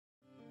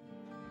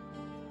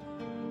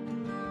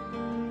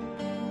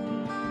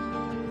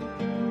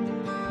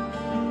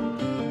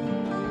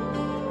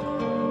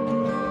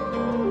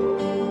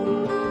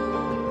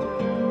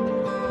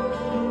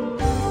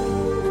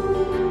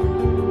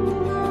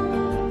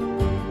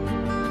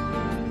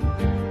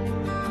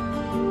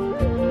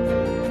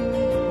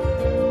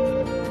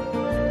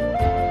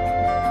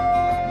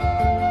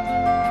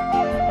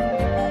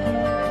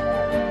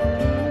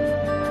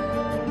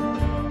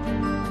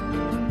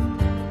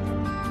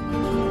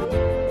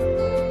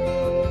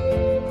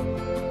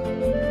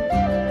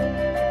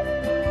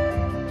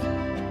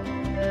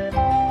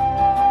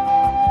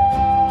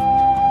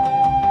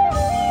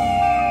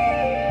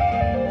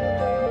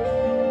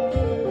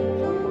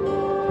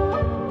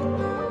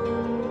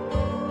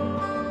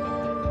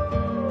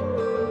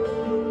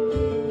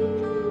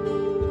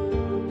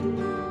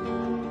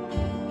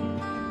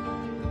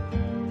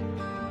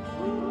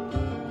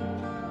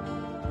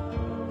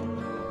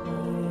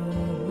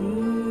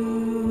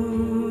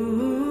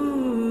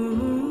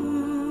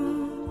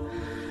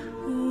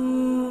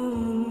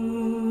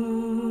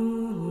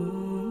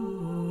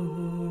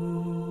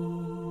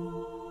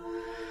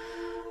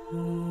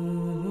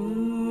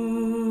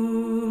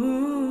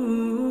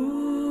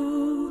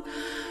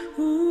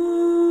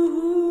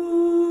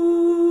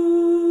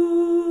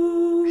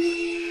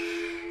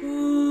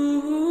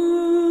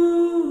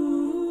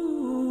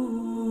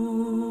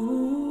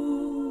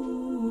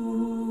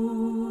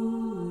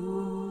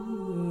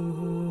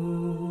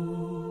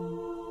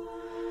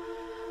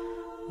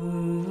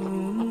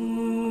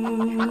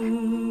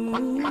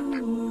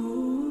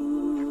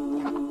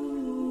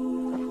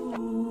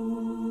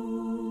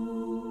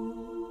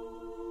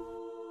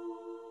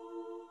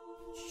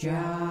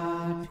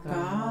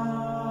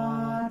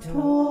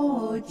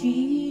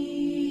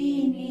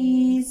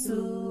Jini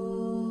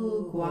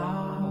sugwawi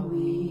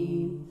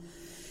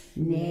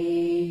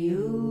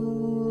neu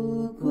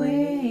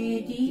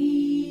quediose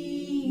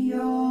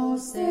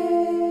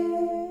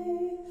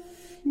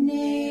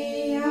neagawe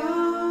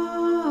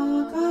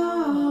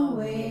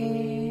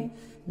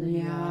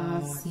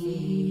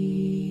liasiose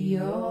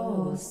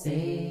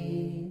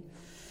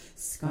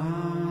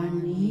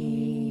scani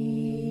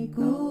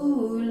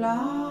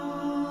gulatica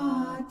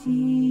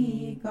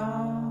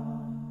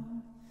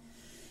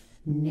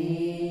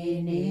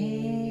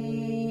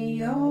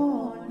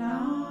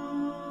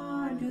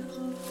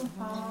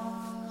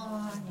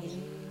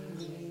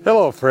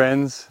Hello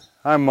friends,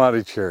 I'm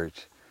Monty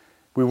Church.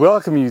 We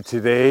welcome you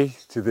today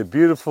to the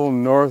beautiful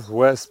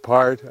northwest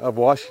part of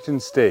Washington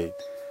State,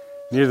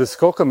 near the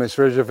Skokomish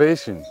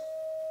Reservation.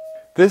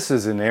 This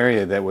is an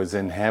area that was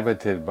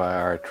inhabited by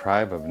our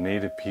tribe of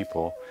native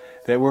people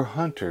that were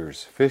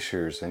hunters,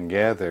 fishers, and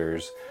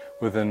gatherers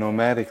with a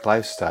nomadic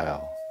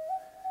lifestyle.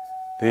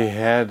 They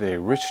had a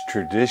rich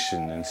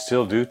tradition, and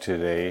still do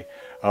today,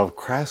 of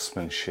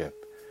craftsmanship,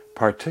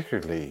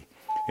 particularly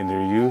in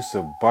their use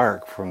of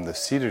bark from the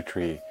cedar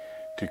tree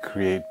to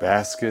create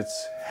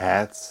baskets,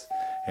 hats,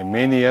 and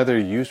many other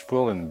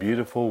useful and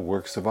beautiful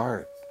works of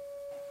art.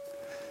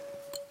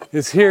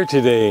 It's here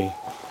today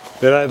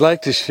that I'd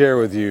like to share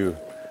with you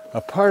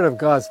a part of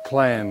God's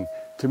plan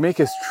to make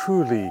us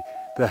truly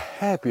the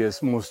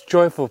happiest, most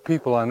joyful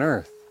people on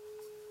earth.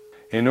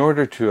 In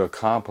order to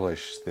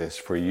accomplish this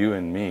for you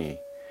and me,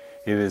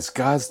 it is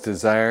God's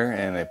desire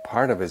and a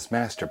part of His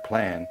master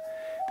plan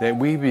that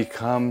we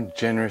become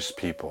generous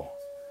people.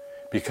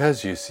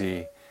 Because, you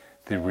see,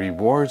 the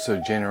rewards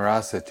of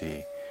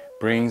generosity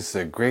brings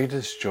the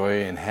greatest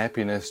joy and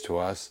happiness to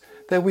us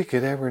that we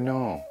could ever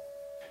know.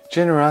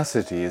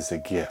 Generosity is a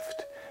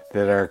gift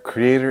that our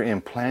Creator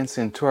implants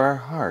into our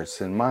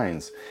hearts and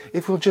minds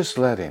if we'll just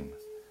let Him.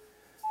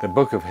 The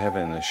Book of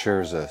Heaven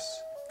assures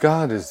us,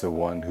 God is the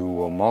one who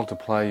will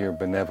multiply your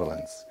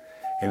benevolence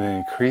and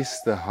increase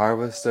the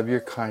harvest of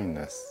your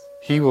kindness.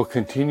 He will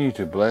continue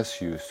to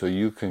bless you so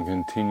you can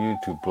continue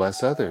to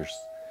bless others,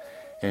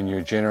 and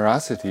your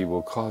generosity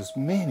will cause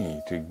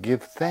many to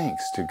give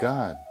thanks to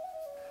God.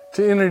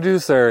 To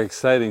introduce our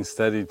exciting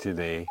study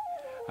today,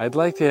 I'd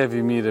like to have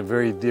you meet a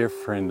very dear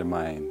friend of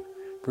mine,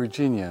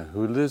 Virginia,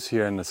 who lives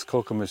here on the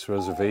Skokomish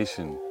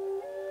Reservation.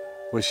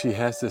 What she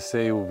has to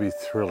say will be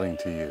thrilling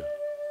to you.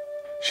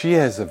 She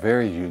has a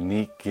very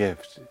unique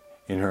gift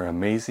in her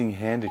amazing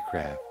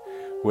handicraft,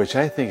 which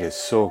I think is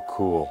so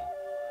cool.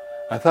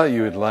 I thought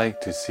you would like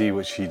to see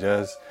what she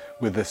does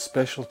with a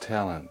special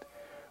talent,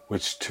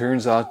 which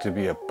turns out to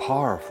be a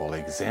powerful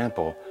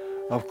example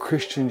of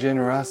Christian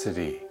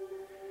generosity.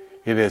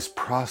 It has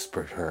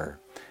prospered her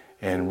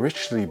and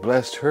richly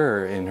blessed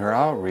her in her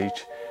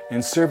outreach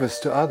and service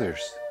to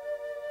others.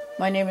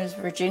 My name is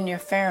Virginia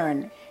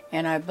Farron,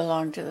 and I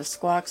belong to the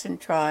Squaxin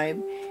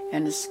tribe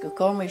and the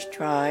Skokomish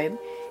tribe,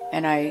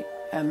 and I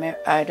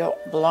don't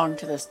belong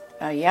to the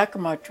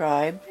Yakima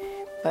tribe,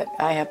 but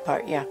I have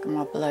part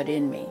Yakima blood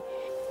in me.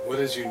 What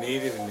is your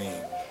native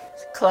name?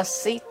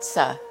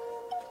 Klasitsa.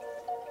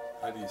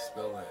 How do you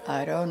spell that?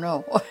 I don't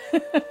know.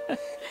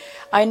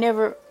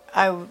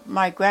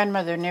 My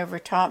grandmother never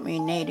taught me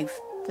native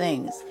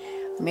things.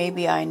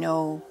 Maybe I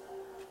know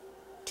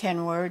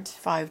 10 words,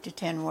 5 to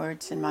 10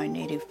 words in my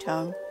native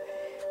tongue.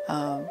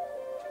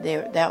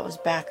 That was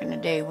back in the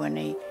day when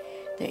the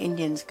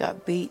Indians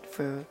got beat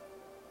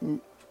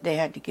they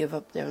had to give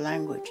up their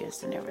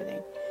languages and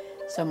everything.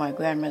 So my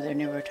grandmother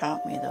never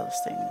taught me those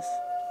things.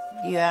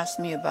 You asked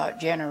me about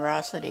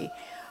generosity.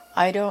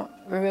 I don't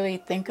really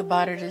think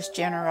about it as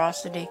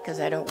generosity because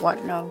I don't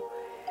want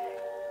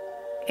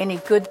any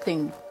good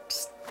thing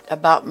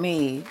about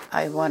me.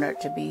 I want it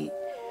to be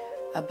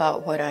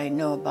about what I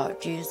know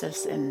about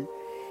Jesus and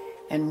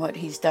what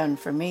He's done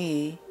for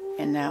me.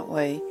 And that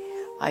way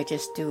I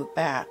just do it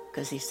back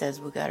because He says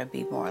we got to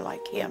be more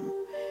like Him.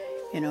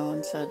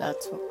 And so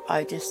that's what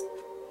I just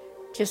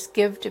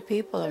give to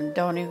people and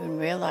don't even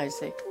realize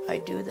that I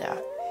do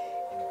that.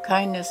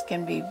 Kindness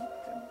can be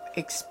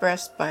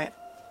expressed by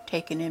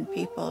taking in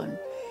people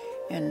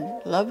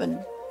and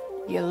loving.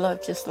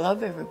 Just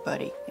love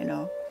everybody,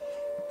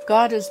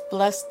 God has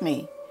blessed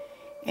me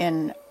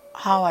in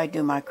how I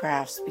do my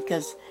crafts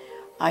because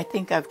I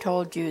think I've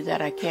told you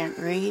that I can't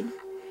read,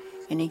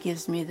 and He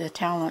gives me the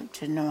talent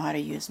to know how to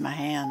use my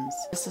hands.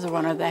 This is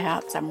one of the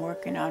hats I'm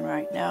working on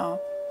right now.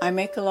 I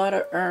make a lot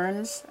of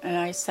urns and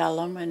I sell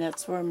them, and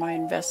that's where my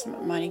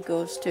investment money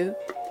goes to.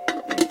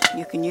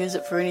 You can use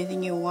it for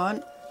anything you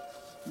want,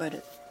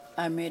 but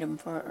I made them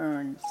for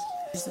urns.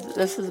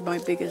 This is my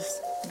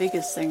biggest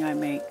thing I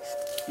make,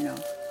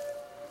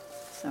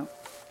 So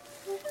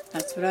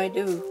that's what I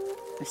do.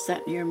 I'm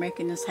sitting here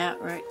making this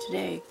hat right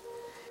today,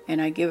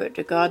 and I give it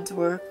to God's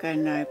work,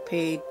 and I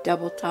pay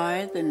double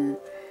tithe, and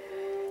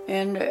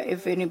And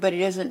if anybody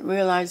doesn't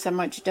realize how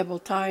much double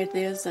tithe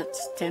is,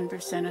 that's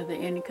 10% of the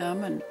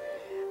income,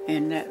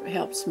 and that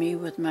helps me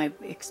with my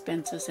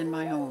expenses in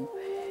my home.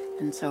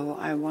 And so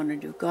I want to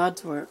do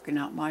God's work and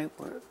not my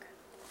work.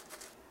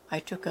 I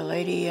took a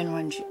lady in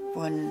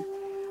when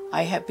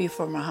I had,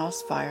 before my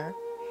house fire,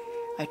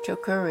 I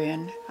took her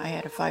in. I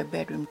had a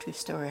 5-bedroom,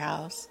 2-story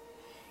house,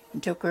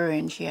 and took her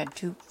in. She had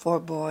two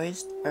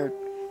boys,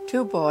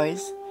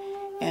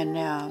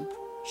 and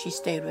she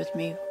stayed with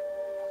me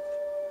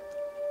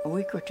a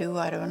week or two,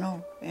 I don't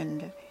know.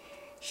 And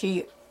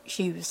she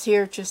was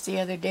here just the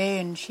other day,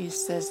 and she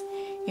says,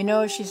 you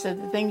know, she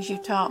said, the things you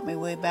taught me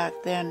way back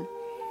then,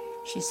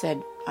 she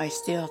said, I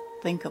still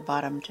think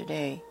about them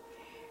today.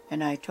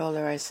 And I told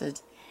her, I said,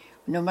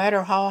 no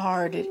matter how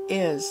hard it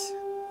is,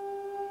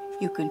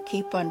 you can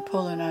keep on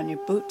pulling on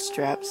your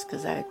bootstraps,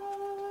 because I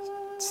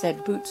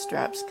said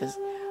bootstraps because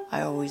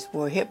I always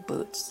wore hip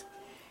boots.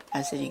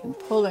 I said, you can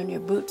pull on your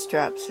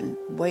bootstraps and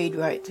wade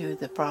right through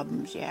the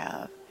problems you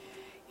have.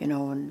 You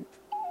know, and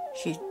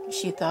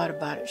she thought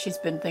about it. She's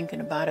been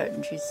thinking about it,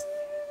 and she's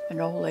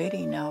an old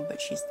lady now, but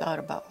she's thought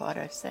about what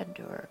I said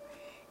to her,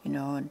 you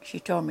know, and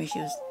she told me she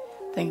was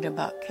thinking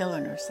about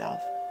killing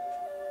herself.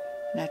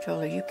 And I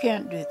told her, you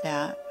can't do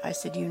that. I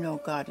said, you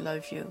know God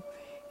loves you,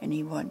 and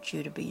He wants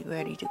you to be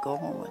ready to go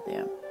home with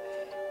Him.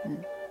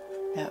 And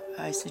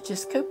I said,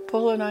 just keep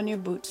pulling on your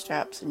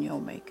bootstraps and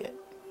you'll make it.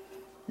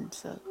 And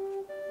so,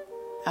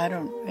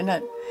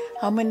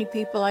 how many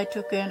people I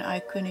took in, I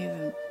couldn't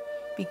even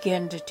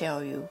begin to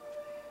tell you.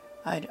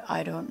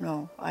 I don't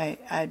know.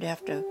 I'd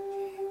have to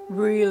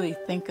really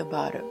think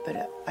about it,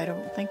 but I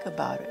don't think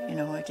about it. You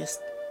know, I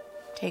just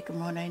take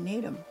them when I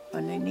need them,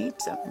 when they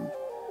need something.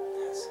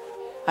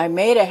 I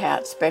made a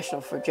hat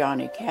special for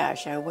Johnny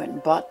Cash. I went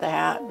and bought the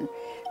hat and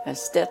a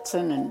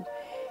Stetson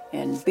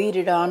and beat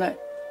it on it,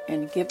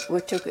 and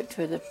we took it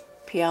to the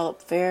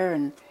Puyallup Fair,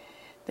 and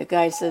the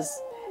guy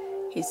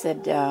he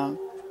said,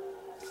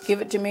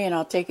 give it to me and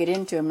I'll take it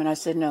into him. And I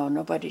said, no,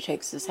 nobody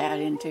takes this hat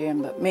into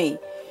him but me.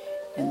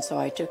 And so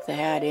I took the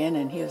hat in,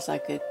 and he was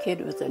like a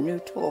kid with a new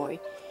toy.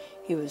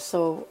 He was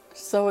so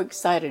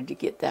excited to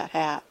get that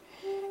hat.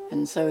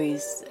 And so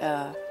he's,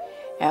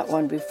 at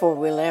one before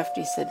we left,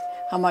 he said,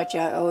 how much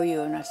I owe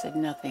you? And I said,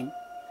 nothing.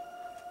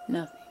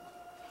 And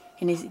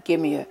he gave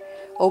me an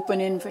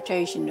open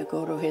invitation to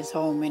go to his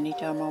home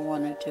anytime I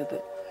wanted to,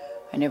 but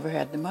I never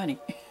had the money.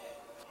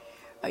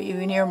 You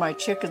can hear my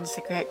chickens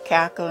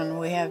cackling.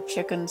 We have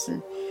chickens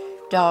and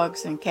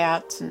dogs and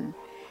cats, and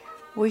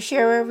we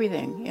share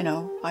everything, you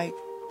know. I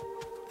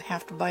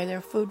have to buy their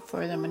food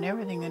for them and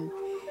everything, and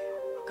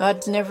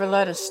God's never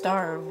let us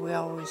starve. We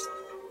always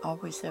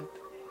have.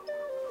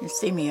 You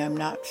see me, I'm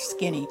not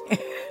skinny.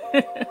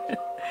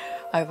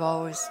 I've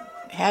always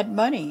had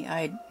money.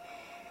 I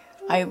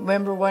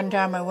remember one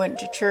time I went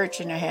to church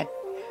and I had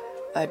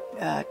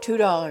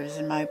 $2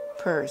 in my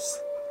purse,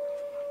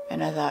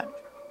 and I thought,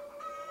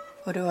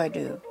 what do I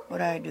do? What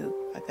do I do?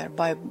 I got to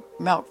buy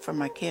milk for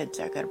my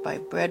kids. I got to buy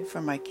bread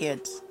for my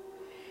kids.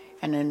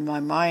 And in my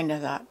mind, I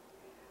thought,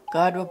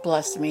 God will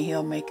bless me.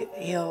 He'll make it.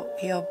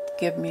 He'll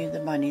give me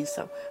the money.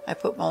 So I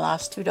put my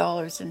last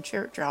 $2 in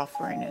church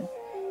offering, and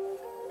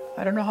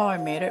I don't know how I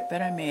made it,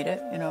 but I made it.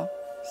 You know.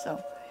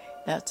 So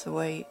that's the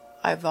way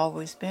I've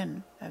always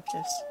been.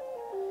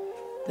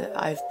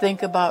 I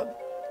think about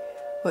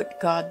what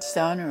God's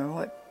done or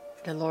what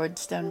the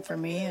Lord's done for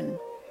me, and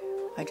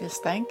I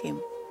just thank Him.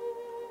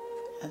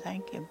 I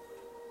thank Him.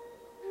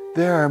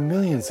 There are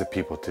millions of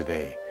people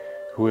today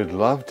who would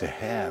love to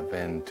have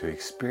and to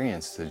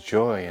experience the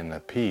joy and the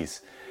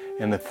peace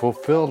and the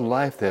fulfilled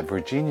life that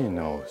Virginia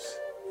knows.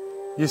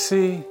 You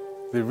see,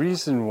 the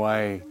reason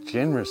why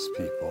generous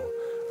people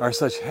are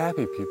such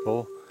happy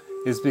people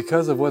is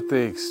because of what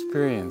they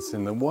experience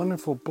and the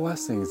wonderful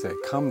blessings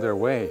that come their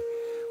way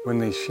when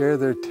they share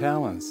their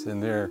talents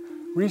and their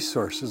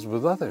resources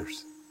with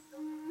others.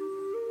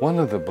 One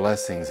of the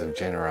blessings of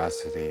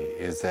generosity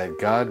is that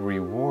God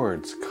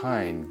rewards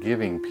kind,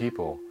 giving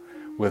people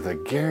with a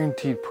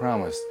guaranteed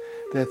promise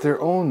that their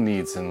own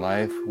needs in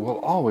life will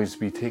always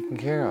be taken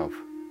care of.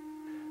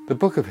 The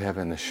Book of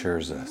Heaven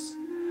assures us,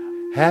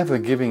 have a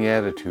giving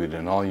attitude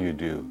in all you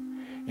do,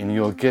 and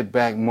you'll get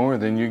back more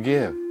than you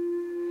give.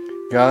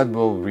 God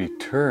will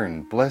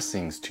return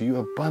blessings to you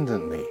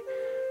abundantly,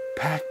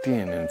 packed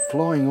in and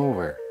flowing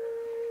over.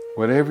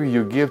 Whatever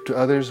you give to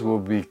others will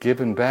be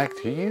given back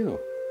to you.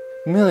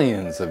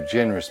 Millions of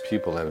generous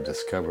people have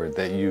discovered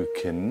that you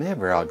can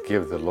never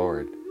outgive the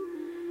Lord.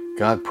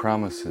 God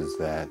promises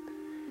that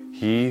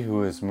He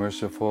who is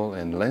merciful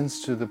and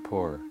lends to the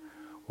poor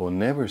will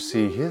never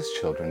see His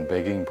children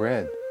begging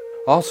bread.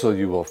 Also,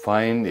 you will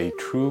find a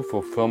true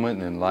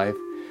fulfillment in life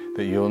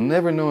that you'll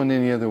never know in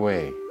any other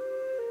way.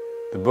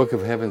 The Book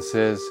of Heaven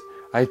says,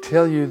 I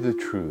tell you the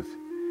truth,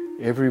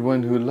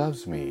 everyone who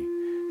loves me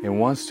and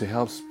wants to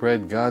help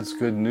spread God's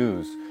good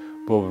news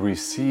will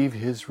receive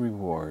His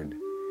reward.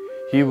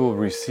 He will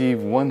receive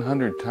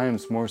 100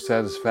 times more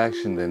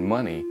satisfaction than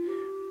money,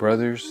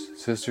 brothers,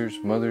 sisters,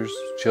 mothers,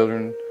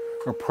 children,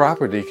 or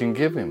property can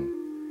give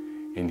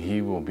him, and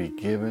he will be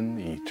given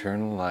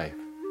eternal life.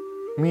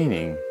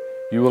 Meaning,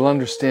 you will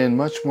understand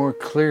much more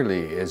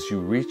clearly as you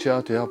reach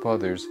out to help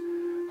others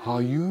how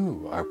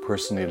you are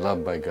personally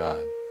loved by God.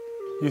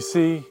 You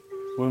see,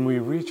 when we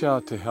reach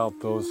out to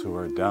help those who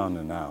are down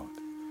and out,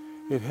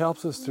 it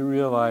helps us to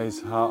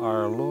realize how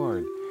our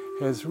Lord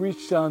has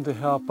reached down to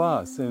help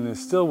us and is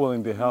still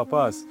willing to help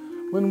us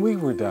when we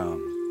were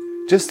down.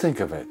 Just think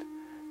of it.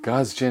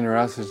 God's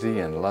generosity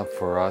and love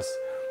for us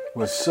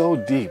was so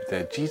deep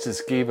that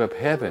Jesus gave up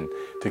heaven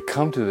to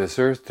come to this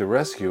earth to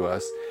rescue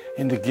us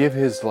and to give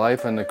his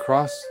life on the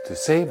cross to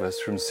save us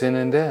from sin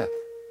and death.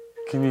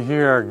 Can you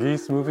hear our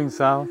geese moving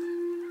south?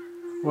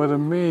 What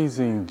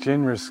amazing,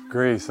 generous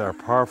grace our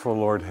powerful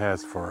Lord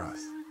has for us.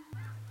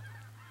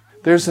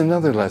 There's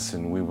another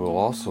lesson we will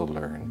also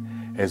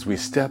learn as we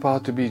step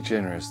out to be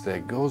generous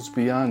that goes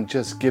beyond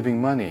just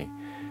giving money,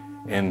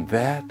 and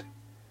that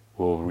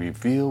will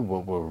reveal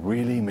what we're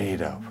really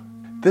made of.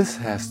 This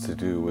has to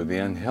do with the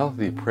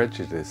unhealthy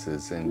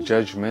prejudices and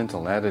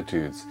judgmental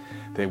attitudes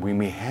that we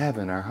may have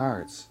in our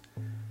hearts.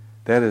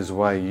 That is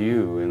why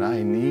you and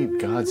I need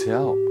God's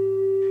help.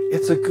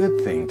 It's a good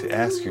thing to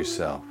ask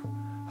yourself,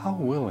 how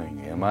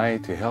willing am I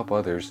to help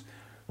others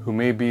who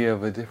may be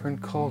of a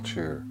different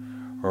culture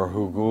or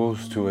who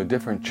goes to a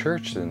different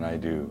church than I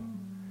do?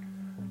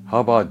 How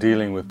about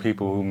dealing with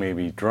people who may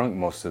be drunk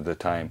most of the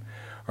time,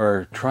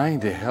 or trying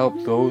to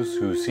help those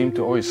who seem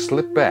to always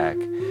slip back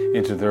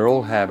into their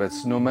old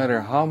habits no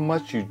matter how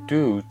much you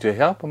do to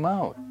help them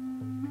out?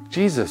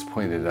 Jesus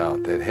pointed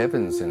out that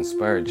heaven's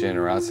inspired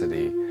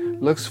generosity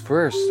looks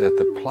first at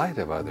the plight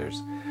of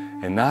others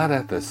and not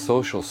at the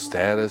social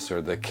status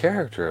or the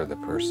character of the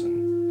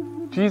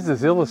person.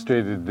 Jesus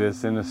illustrated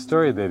this in a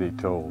story that he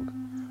told,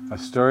 a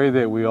story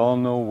that we all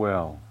know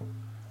well,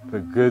 the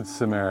Good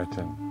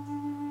Samaritan.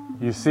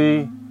 You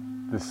see,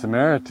 the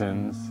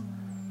Samaritans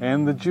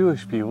and the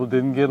Jewish people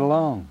didn't get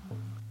along.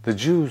 The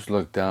Jews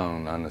looked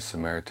down on the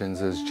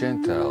Samaritans as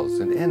Gentiles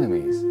and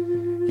enemies,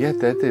 yet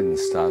that didn't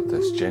stop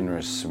this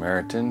generous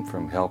Samaritan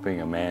from helping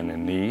a man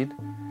in need.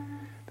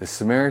 The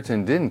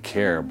Samaritan didn't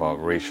care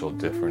about racial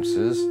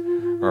differences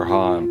or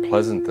how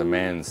unpleasant the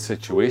man's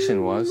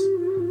situation was.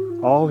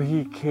 All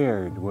he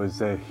cared was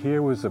that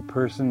here was a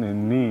person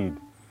in need,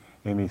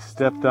 and he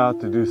stepped out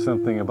to do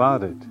something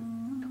about it.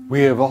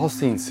 We have all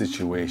seen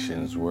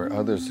situations where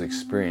others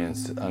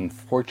experienced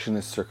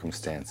unfortunate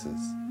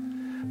circumstances,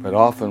 but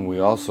often we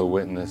also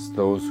witness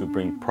those who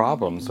bring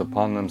problems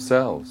upon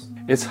themselves.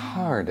 It's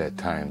hard at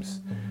times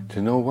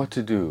to know what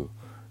to do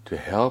to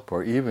help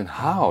or even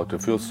how to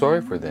feel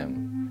sorry for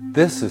them.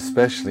 This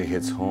especially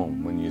hits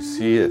home when you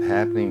see it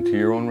happening to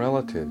your own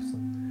relatives.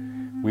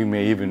 We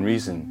may even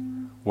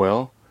reason,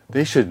 well,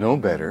 they should know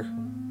better.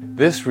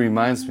 This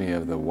reminds me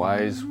of the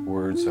wise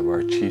words of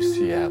our Chief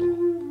Seattle.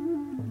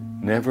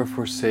 Never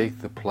forsake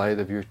the plight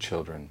of your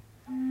children,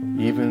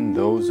 even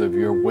those of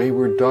your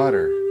wayward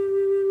daughter.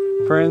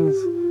 Friends,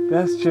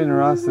 that's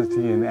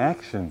generosity in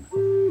action,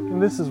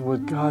 and this is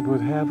what God would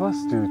have us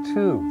do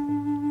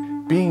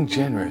too. Being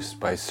generous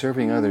by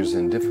serving others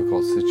in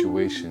difficult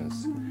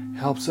situations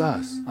helps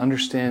us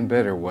understand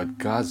better what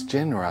God's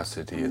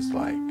generosity is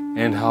like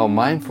and how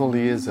mindful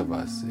He is of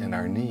us and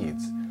our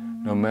needs,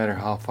 no matter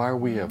how far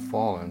we have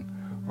fallen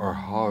or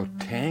how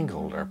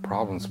tangled our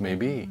problems may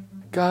be.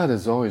 God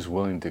is always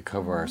willing to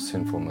cover our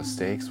sinful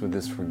mistakes with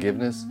His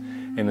forgiveness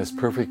and His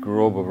perfect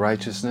robe of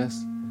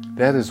righteousness.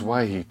 That is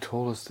why He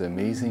told us the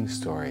amazing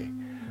story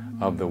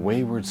of the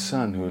wayward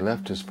son who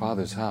left his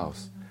father's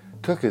house,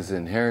 took his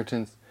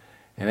inheritance,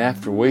 and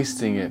after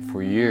wasting it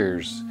for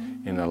years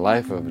in a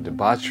life of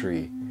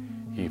debauchery,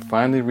 he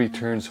finally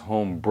returns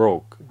home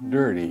broke,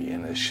 dirty,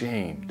 and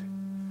ashamed.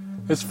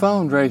 It's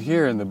found right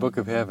here in the Book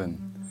of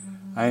Heaven.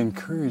 I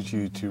encourage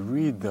you to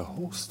read the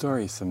whole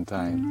story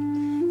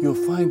sometime. You'll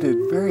find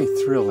it very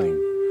thrilling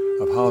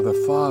of how the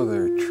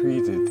father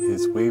treated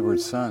his wayward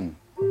son.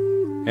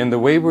 And the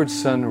wayward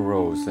son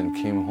arose and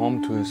came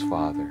home to his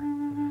father.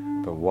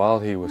 But while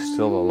he was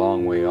still a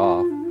long way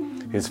off,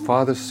 his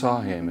father saw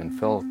him and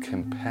felt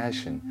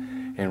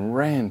compassion and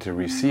ran to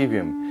receive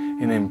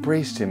him and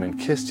embraced him and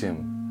kissed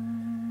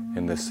him.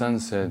 And the son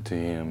said to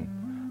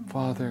him,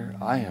 "Father,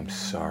 I am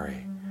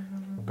sorry."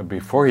 But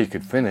before he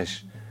could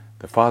finish,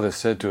 the father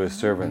said to his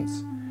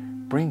servants,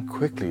 "Bring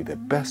quickly the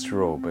best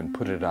robe and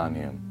put it on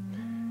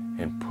him,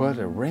 and put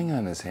a ring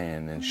on his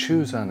hand and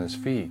shoes on his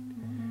feet,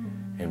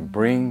 and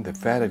bring the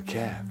fatted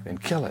calf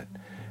and kill it,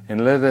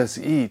 and let us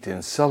eat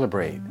and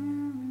celebrate.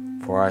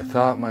 For I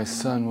thought my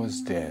son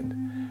was dead,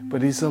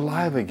 but he's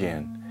alive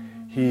again.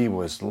 He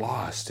was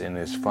lost and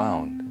is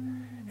found."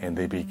 And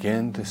they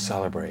began to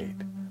celebrate.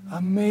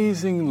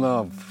 Amazing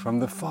love from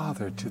the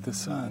Father to the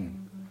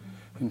Son.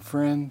 And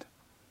friend,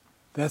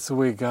 that's the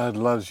way God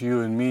loves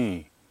you and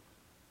me,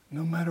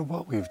 no matter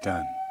what we've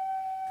done.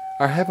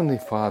 Our Heavenly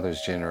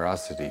Father's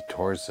generosity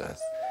towards us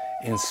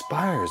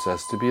inspires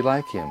us to be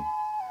like Him.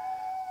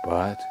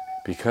 But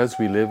because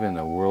we live in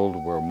a world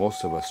where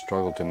most of us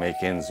struggle to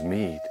make ends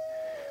meet,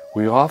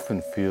 we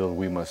often feel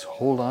we must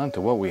hold on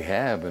to what we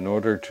have in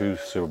order to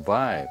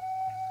survive.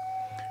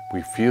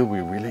 We feel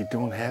we really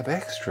don't have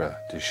extra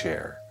to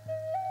share.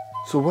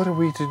 So what are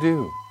we to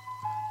do?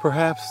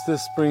 Perhaps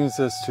this brings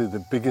us to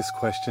the biggest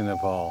question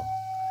of all.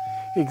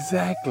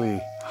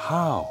 Exactly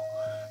how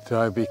do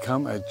I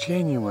become a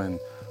genuine,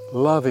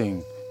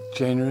 loving,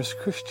 generous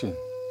Christian?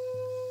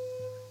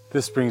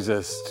 This brings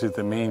us to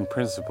the main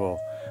principle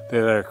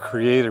that our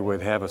Creator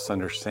would have us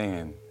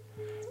understand.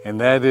 And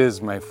that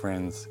is, my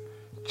friends,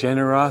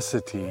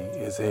 generosity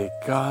is a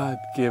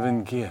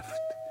God-given gift.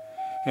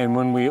 And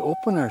when we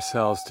open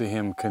ourselves to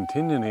Him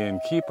continually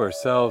and keep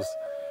ourselves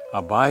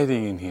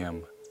abiding in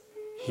Him,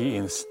 He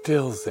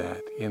instills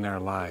that in our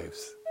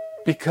lives.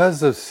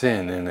 Because of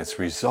sin and its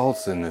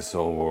results in this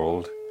old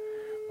world,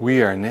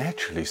 we are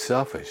naturally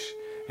selfish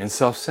and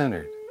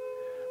self-centered.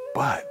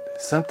 But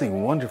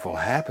something wonderful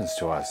happens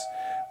to us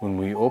when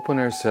we open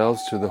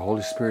ourselves to the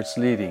Holy Spirit's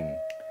leading.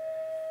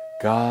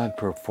 God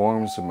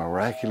performs a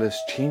miraculous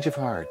change of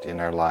heart in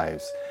our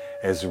lives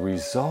as a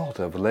result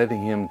of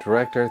letting Him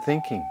direct our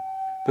thinking.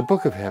 The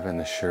Book of Heaven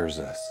assures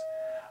us,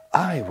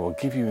 "I will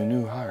give you a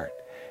new heart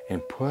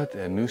and put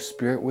a new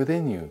spirit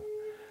within you.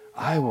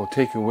 I will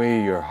take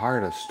away your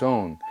heart of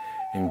stone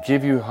and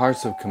give you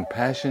hearts of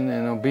compassion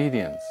and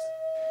obedience."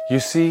 You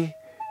see,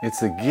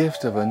 it's the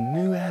gift of a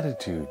new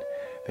attitude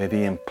that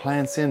He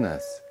implants in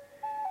us.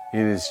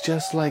 It is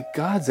just like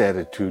God's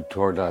attitude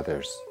toward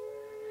others.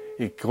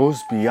 It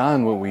goes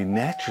beyond what we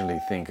naturally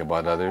think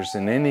about others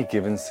in any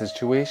given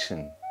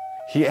situation.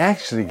 He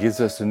actually gives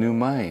us a new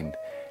mind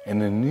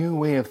and a new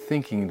way of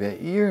thinking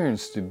that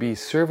yearns to be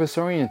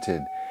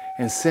service-oriented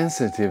and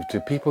sensitive to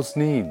people's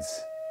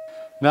needs.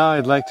 Now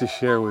I'd like to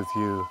share with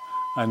you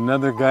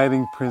another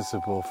guiding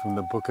principle from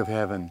the Book of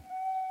Heaven.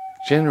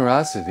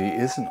 Generosity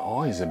isn't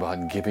always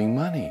about giving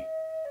money.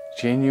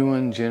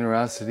 Genuine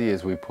generosity,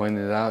 as we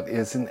pointed out,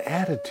 is an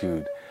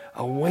attitude,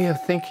 a way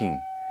of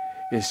thinking.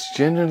 It's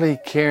generally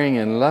caring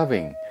and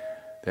loving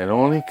that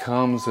only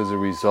comes as a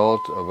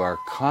result of our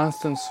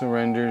constant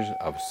surrenders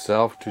of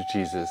self to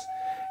Jesus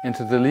and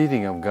to the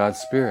leading of God's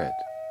Spirit.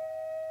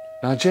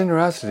 Now,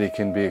 generosity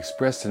can be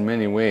expressed in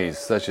many ways,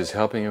 such as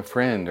helping a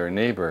friend or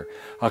neighbor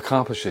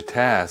accomplish a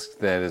task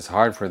that is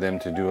hard for them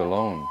to do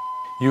alone.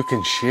 You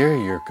can share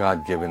your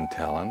God-given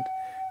talent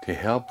to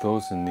help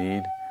those in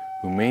need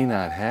who may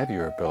not have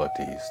your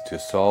abilities to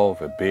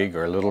solve a big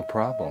or little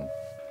problem.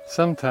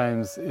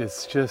 Sometimes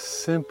it's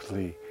just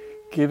simply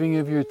giving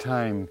of your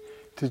time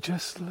to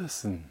just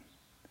listen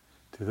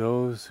to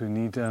those who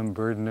need to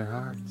unburden their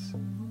hearts.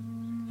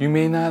 You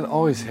may not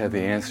always have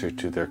the answer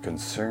to their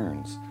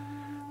concerns,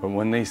 but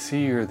when they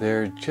see you're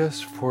there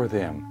just for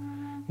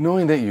them,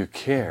 knowing that you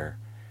care,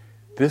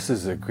 this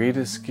is the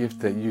greatest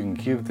gift that you can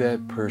give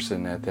that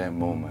person at that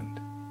moment.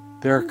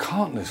 There are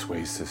countless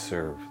ways to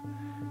serve.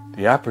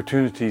 The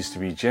opportunities to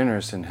be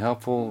generous and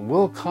helpful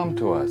will come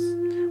to us.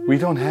 We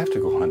don't have to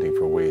go hunting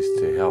for ways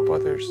to help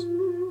others.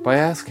 By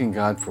asking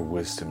God for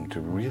wisdom to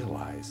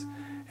realize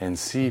and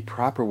see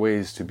proper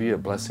ways to be a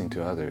blessing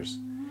to others,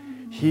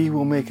 He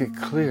will make it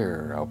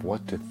clear of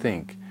what to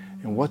think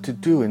and what to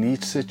do in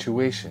each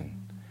situation.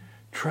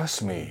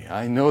 Trust me,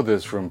 I know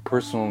this from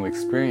personal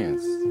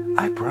experience.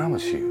 I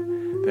promise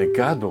you that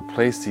God will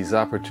place these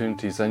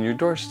opportunities on your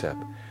doorstep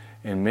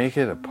and make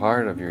it a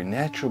part of your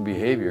natural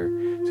behavior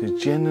to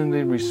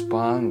genuinely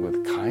respond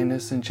with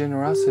kindness and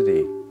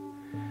generosity.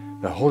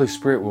 The Holy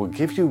Spirit will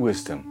give you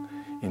wisdom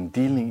in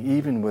dealing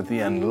even with the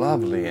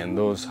unlovely and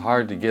those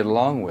hard to get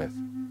along with.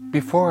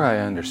 Before I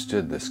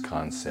understood this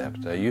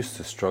concept, I used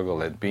to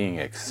struggle at being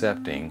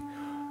accepting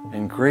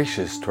and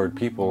gracious toward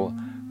people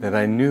that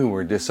I knew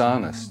were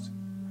dishonest.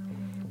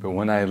 But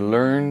when I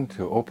learned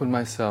to open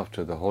myself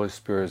to the Holy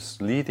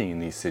Spirit's leading in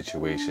these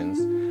situations,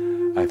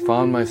 I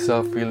found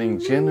myself feeling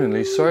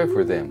genuinely sorry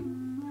for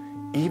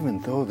them. Even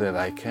though that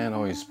I can't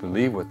always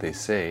believe what they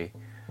say,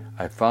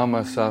 I found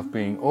myself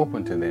being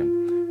open to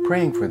them,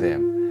 praying for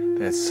them,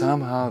 that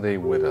somehow they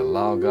would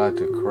allow God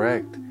to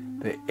correct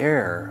the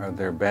error of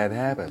their bad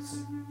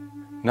habits.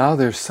 Now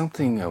there's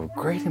something of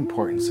great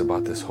importance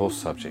about this whole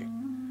subject.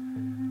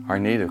 Our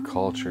native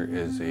culture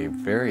is a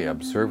very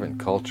observant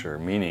culture,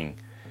 meaning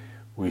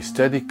we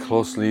study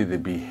closely the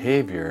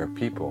behavior of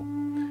people.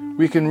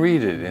 We can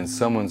read it in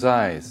someone's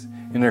eyes,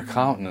 in their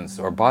countenance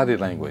or body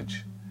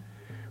language.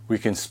 We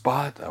can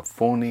spot a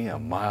phony a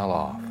mile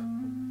off.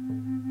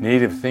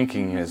 Native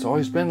thinking has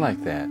always been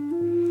like that.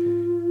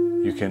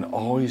 You can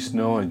always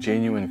know a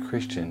genuine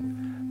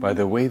Christian by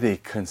the way they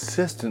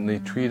consistently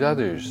treat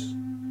others.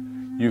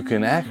 You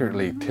can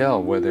accurately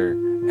tell whether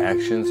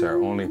actions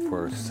are only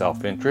for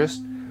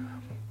self-interest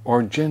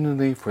or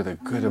genuinely for the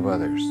good of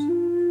others.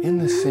 In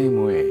the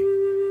same way,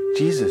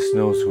 Jesus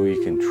knows who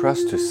He can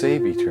trust to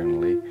save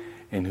eternally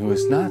and who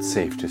is not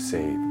safe to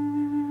save.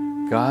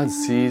 God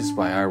sees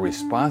by our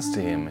response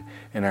to Him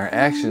and our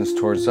actions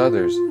towards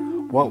others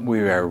what we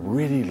are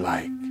really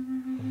like.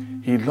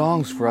 He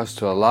longs for us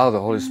to allow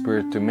the Holy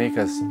Spirit to make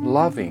us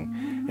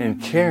loving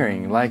and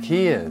caring like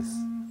He is.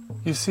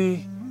 You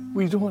see,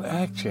 we don't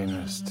act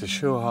generous to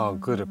show how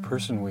good a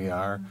person we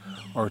are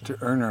or to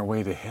earn our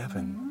way to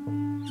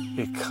heaven.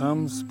 It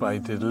comes by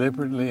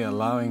deliberately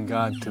allowing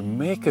God to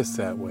make us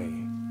that way.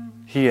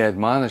 He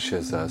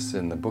admonishes us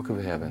in the Book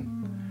of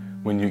Heaven,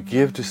 When you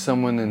give to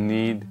someone in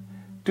need,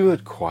 do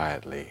it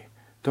quietly.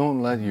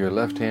 Don't let your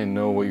left hand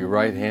know what your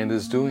right hand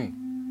is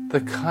doing.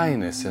 The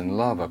kindness and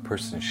love a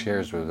person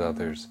shares with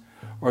others,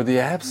 or the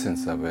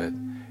absence of it,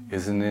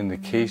 is an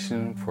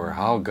indication for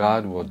how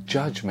God will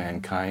judge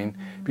mankind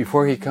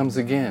before he comes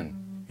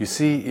again. You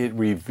see, it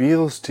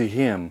reveals to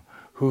him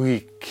who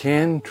he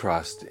can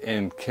trust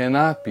and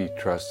cannot be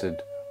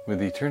trusted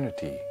with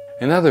eternity.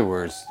 In other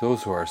words,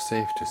 those who are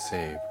safe to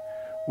save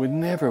would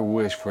never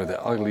wish for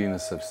the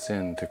ugliness of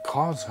sin to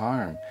cause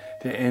harm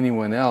to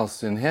anyone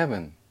else in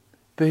heaven.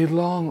 They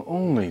long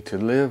only to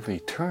live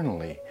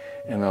eternally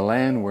in a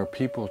land where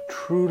people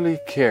truly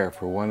care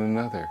for one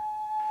another.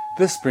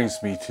 This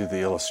brings me to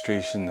the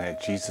illustration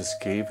that Jesus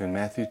gave in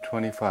Matthew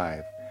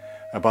 25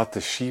 about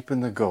the sheep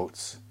and the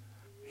goats.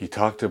 He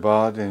talked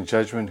about in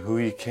judgment who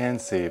he can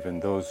save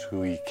and those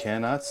who he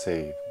cannot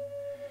save.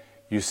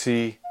 You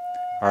see,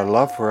 our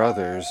love for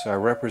others are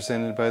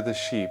represented by the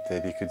sheep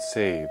that he could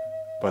save,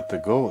 but the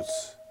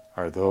goats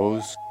are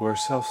those who are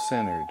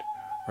self-centered,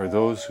 or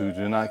those who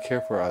do not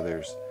care for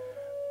others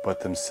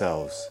but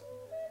themselves.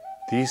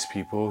 These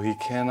people he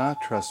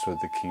cannot trust with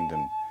the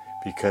kingdom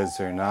because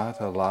they're not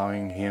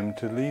allowing him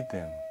to lead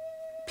them.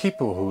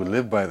 People who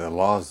live by the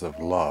laws of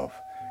love,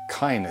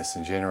 kindness,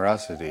 and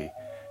generosity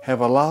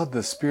have allowed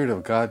the Spirit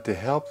of God to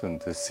help them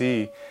to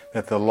see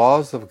that the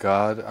laws of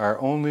God are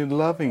only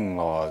loving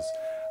laws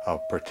of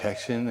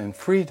protection and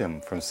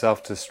freedom from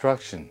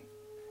self-destruction.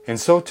 And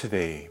so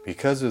today,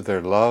 because of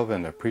their love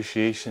and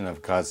appreciation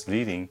of God's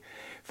leading,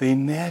 they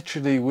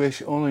naturally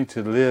wish only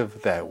to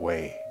live that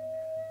way.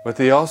 But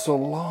they also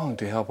long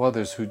to help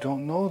others who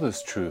don't know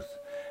this truth,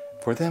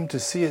 for them to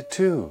see it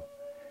too.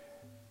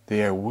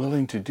 They are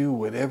willing to do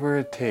whatever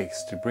it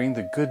takes to bring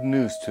the good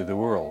news to the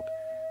world.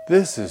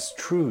 This is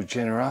true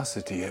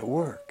generosity at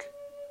work.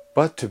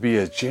 But to be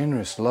a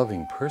generous,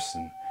 loving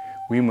person,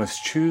 we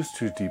must choose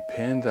to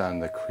depend on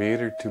the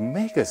Creator to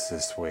make us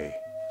this way.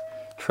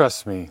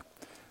 Trust me,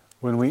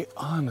 when we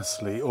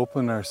honestly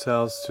open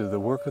ourselves to the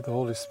work of the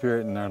Holy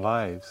Spirit in our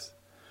lives,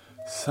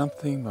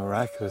 something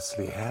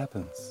miraculously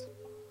happens.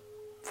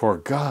 For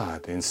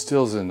God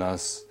instills in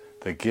us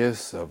the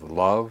gifts of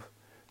love,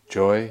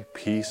 joy,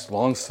 peace,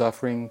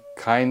 long-suffering,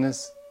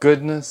 kindness,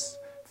 goodness,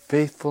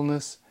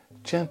 faithfulness,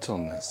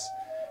 gentleness,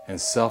 and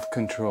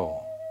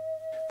self-control.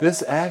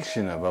 This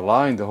action of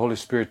allowing the Holy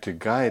Spirit to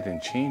guide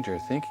and change our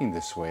thinking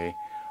this way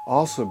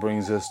also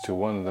brings us to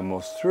one of the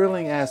most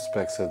thrilling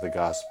aspects of the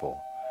gospel.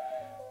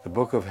 The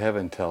Book of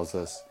Heaven tells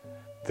us,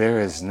 "There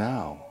is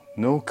now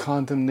no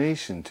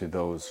condemnation to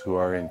those who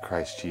are in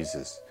Christ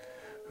Jesus,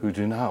 who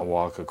do not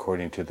walk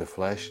according to the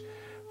flesh,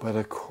 but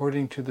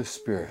according to the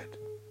Spirit.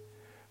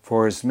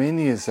 For as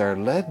many as are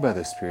led by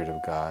the Spirit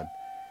of God,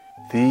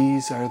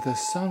 these are the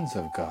sons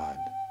of God."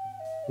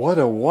 What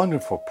a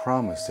wonderful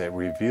promise that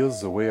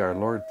reveals the way our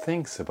Lord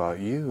thinks about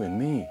you and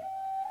me.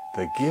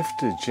 The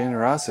gift of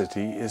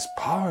generosity is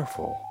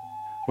powerful.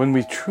 When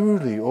we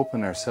truly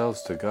open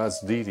ourselves to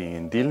God's leading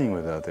in dealing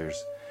with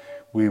others,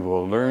 we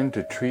will learn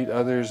to treat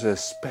others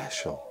as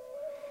special.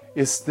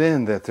 It's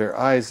then that their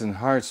eyes and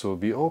hearts will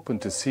be open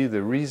to see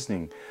the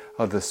reasoning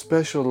of the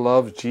special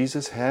love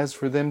Jesus has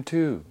for them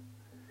too.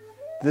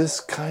 This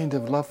kind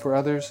of love for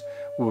others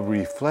will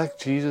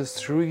reflect Jesus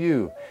through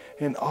you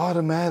and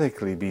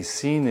automatically be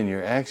seen in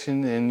your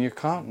action and your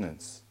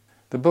countenance.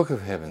 The Book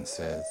of Heaven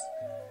says,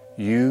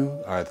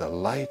 "You are the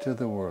light of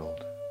the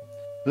world."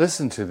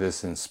 Listen to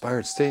this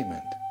inspired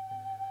statement.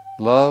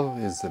 Love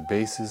is the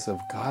basis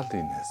of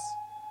godliness.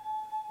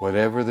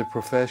 Whatever the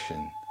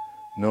profession,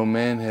 no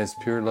man has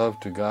pure love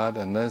to God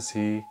unless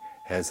he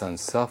has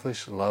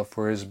unselfish love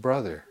for his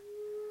brother.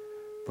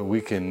 But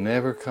we can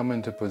never come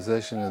into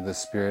possession of the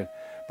Spirit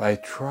by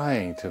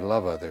trying to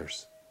love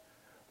others.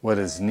 What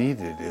is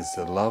needed is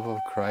the love of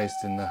Christ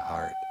in the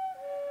heart.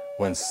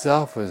 When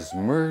self is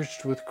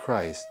merged with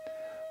Christ,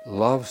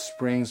 love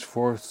springs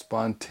forth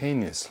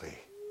spontaneously.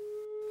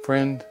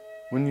 Friend,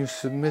 when you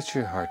submit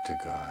your heart to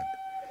God,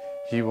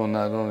 He will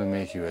not only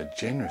make you a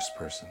generous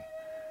person,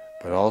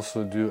 but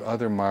also do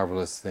other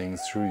marvelous things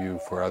through you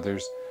for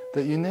others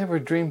that you never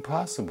dreamed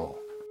possible.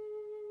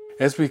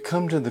 As we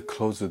come to the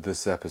close of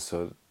this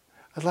episode,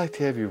 I'd like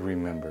to have you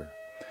remember,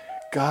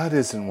 God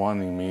isn't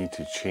wanting me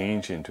to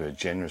change into a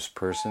generous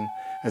person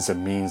as a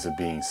means of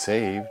being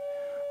saved,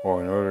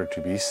 or in order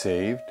to be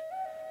saved.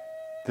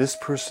 This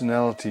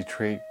personality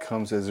trait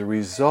comes as a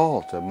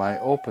result of my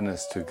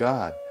openness to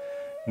God,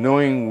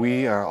 knowing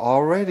we are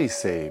already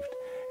saved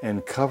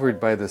and covered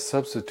by the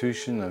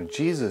substitution of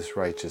Jesus'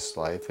 righteous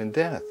life and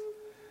death,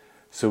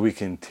 so we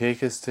can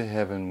take us to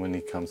heaven when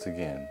He comes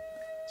again.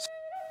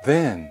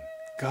 Then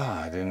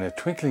God, in the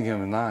twinkling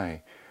of an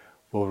eye,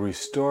 will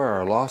restore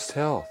our lost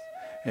health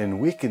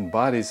and weakened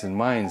bodies and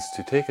minds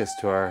to take us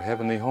to our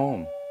heavenly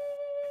home.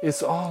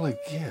 It's all a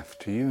gift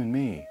to you and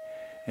me,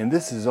 and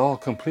this is all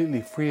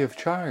completely free of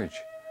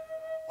charge.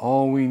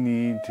 All we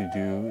need to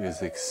do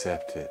is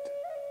accept it.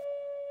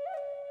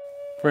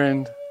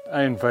 Friend,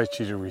 I invite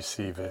you to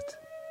receive it.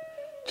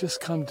 Just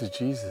come to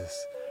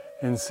Jesus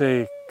and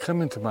say,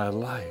 "Come into my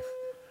life.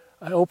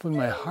 I open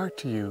my heart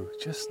to you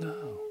just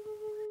now.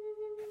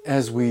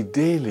 As we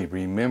daily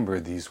remember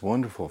these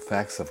wonderful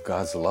facts of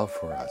God's love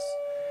for us,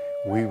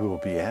 we will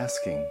be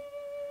asking,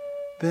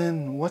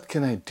 then what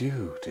can I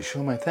do to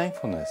show my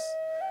thankfulness?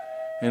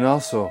 And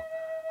also,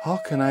 how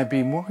can I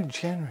be more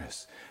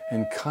generous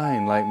and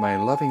kind like my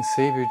loving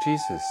Savior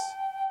Jesus?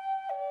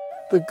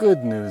 The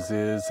good news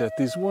is that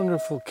these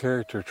wonderful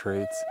character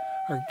traits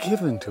are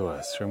given to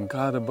us from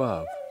God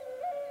above.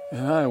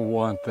 And I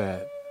want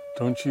that,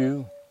 don't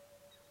you?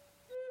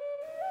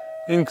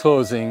 In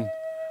closing,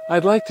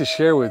 I'd like to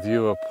share with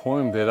you a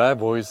poem that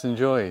I've always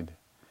enjoyed.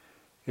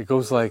 It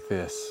goes like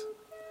this.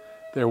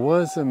 There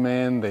was a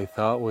man they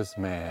thought was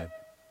mad,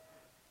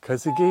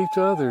 'cause he gave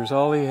to others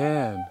all he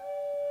had.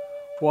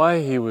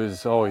 Why he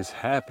was always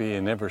happy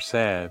and never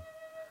sad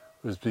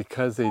was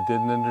because they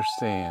didn't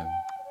understand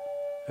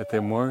that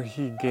the more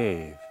he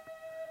gave,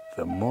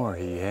 the more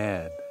he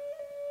had.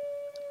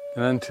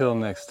 And until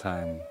next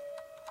time,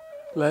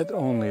 let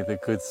only the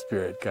good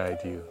Spirit guide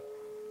you.